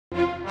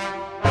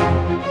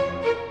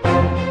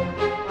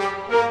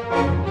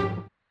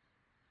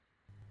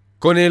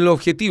Con el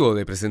objetivo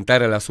de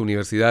presentar a las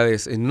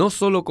universidades no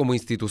solo como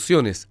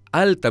instituciones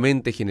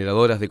altamente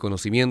generadoras de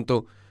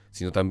conocimiento,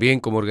 sino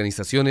también como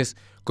organizaciones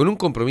con un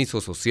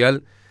compromiso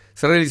social,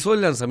 se realizó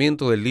el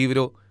lanzamiento del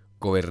libro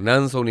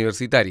Gobernanza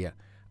universitaria,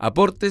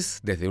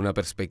 Aportes desde una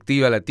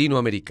perspectiva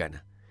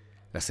latinoamericana.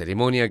 La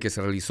ceremonia, que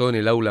se realizó en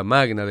el aula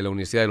Magna de la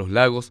Universidad de Los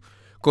Lagos,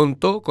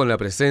 contó con la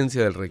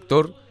presencia del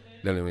rector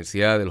de la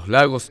Universidad de Los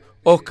Lagos,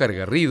 Óscar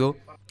Garrido,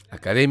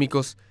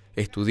 académicos,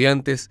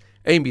 estudiantes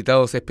e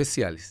invitados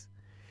especiales.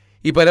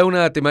 Y para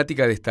una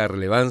temática de esta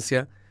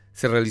relevancia,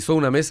 se realizó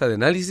una mesa de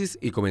análisis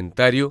y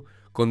comentario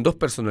con dos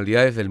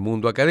personalidades del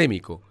mundo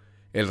académico,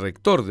 el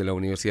rector de la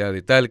Universidad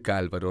de Talca,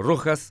 Álvaro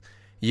Rojas,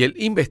 y el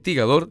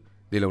investigador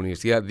de la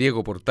Universidad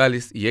Diego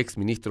Portales y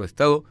exministro de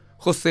Estado,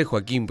 José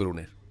Joaquín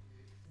Brunner.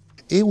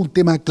 Es un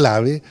tema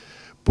clave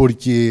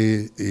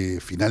porque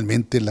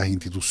finalmente las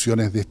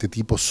instituciones de este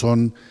tipo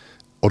son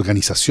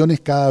organizaciones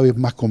cada vez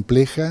más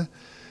complejas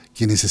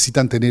que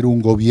necesitan tener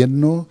un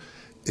gobierno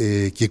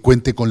que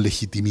cuente con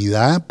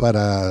legitimidad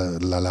para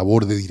la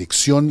labor de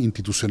dirección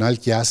institucional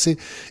que hace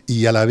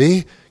y a la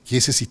vez que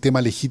ese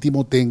sistema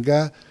legítimo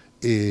tenga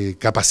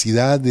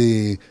capacidad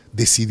de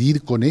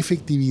decidir con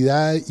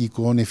efectividad y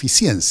con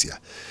eficiencia.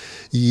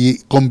 Y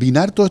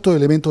combinar todos estos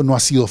elementos no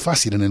ha sido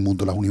fácil en el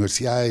mundo. Las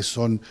universidades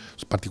son,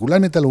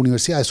 particularmente las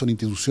universidades, son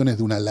instituciones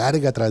de una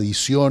larga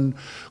tradición,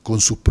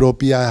 con sus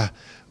propias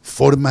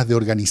formas de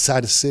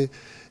organizarse,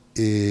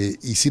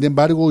 y sin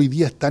embargo hoy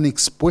día están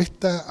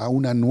expuestas a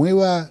una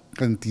nueva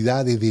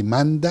cantidad de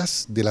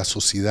demandas de la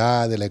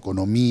sociedad, de la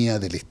economía,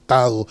 del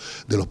Estado,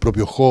 de los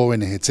propios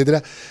jóvenes,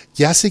 etcétera,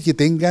 que hace que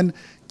tengan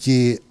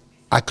que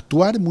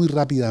actuar muy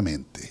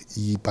rápidamente,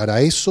 y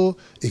para eso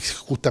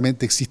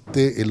justamente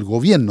existe el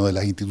gobierno de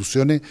las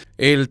instituciones.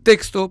 El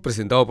texto,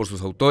 presentado por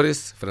sus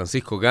autores,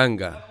 Francisco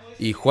Ganga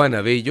y Juan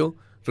Abello,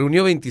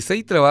 reunió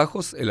 26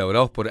 trabajos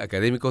elaborados por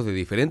académicos de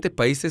diferentes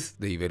países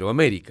de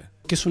Iberoamérica.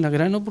 Que es una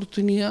gran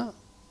oportunidad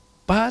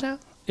para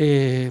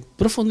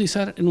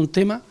profundizar en un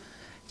tema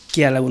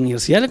que a la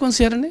universidad le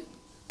concierne,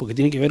 porque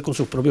tiene que ver con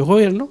sus propios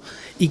gobiernos,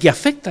 y que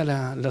afecta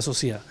a la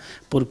sociedad,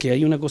 porque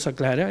hay una cosa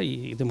clara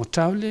y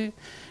demostrable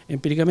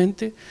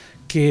empíricamente,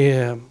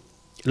 que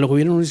los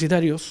gobiernos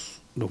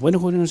universitarios, los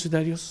buenos gobiernos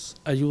universitarios,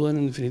 ayudan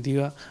en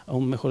definitiva a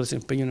un mejor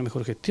desempeño, una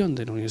mejor gestión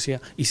de la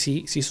universidad, y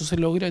si eso se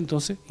logra,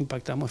 entonces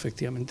impactamos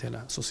efectivamente a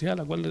la sociedad a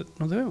la cual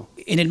nos debemos.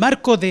 En el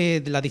marco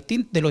de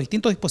los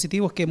distintos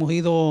dispositivos que hemos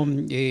ido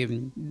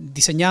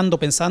diseñando,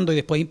 pensando y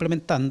después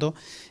implementando,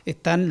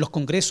 están los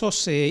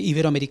congresos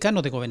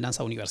iberoamericanos de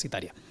gobernanza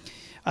universitaria.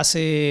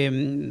 Hace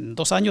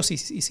 2 años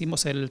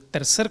hicimos el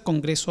tercer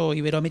congreso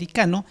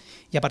iberoamericano,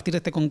 y a partir de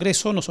este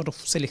congreso nosotros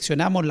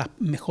seleccionamos las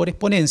mejores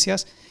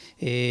ponencias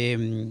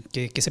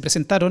que se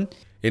presentaron.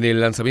 En el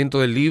lanzamiento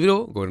del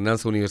libro,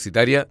 Gobernanza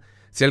Universitaria,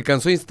 se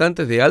alcanzó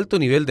instantes de alto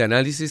nivel de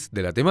análisis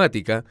de la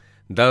temática,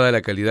 dada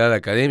la calidad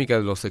académica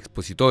de los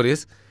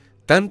expositores,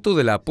 tanto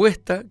de la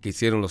apuesta que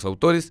hicieron los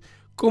autores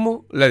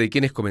como la de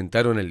quienes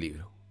comentaron el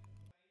libro.